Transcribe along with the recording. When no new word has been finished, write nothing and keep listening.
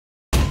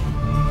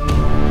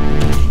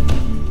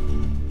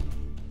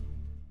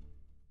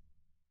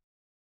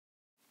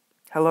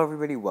Hello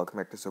everybody, welcome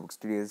back to Sobuk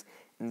Studios.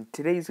 And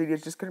today's video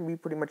is just going to be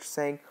pretty much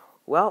saying,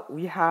 well,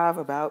 we have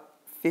about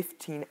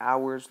 15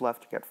 hours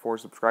left to get 4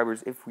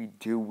 subscribers. If we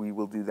do, we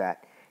will do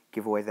that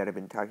giveaway that I've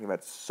been talking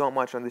about so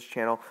much on this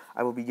channel.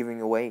 I will be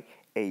giving away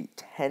a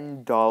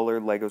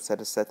 $10 Lego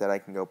set, a set that I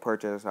can go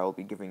purchase. I will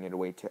be giving it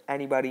away to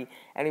anybody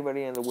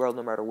in the world,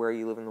 no matter where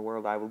you live in the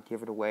world, I will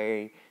give it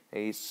away.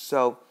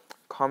 So,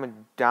 comment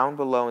down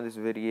below in this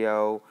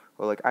video,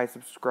 or like I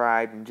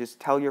subscribed, and just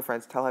tell your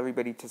friends, tell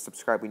everybody to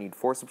subscribe. We need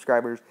 4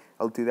 subscribers.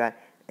 I'll do that,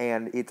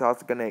 and it's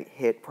also gonna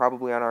hit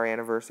probably on our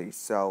anniversary.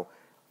 So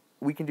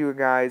we can do it,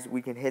 guys.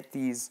 We can hit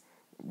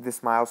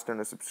this milestone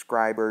of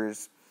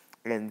subscribers,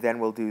 and then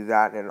we'll do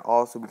that. And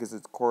also, because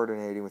it's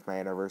coordinating with my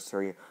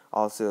anniversary,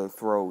 also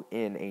throw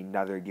in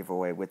another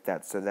giveaway with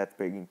that. So that's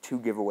bringing 2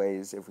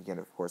 giveaways if we get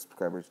 4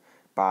 subscribers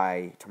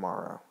by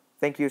tomorrow.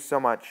 Thank you so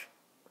much.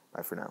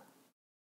 Bye for now.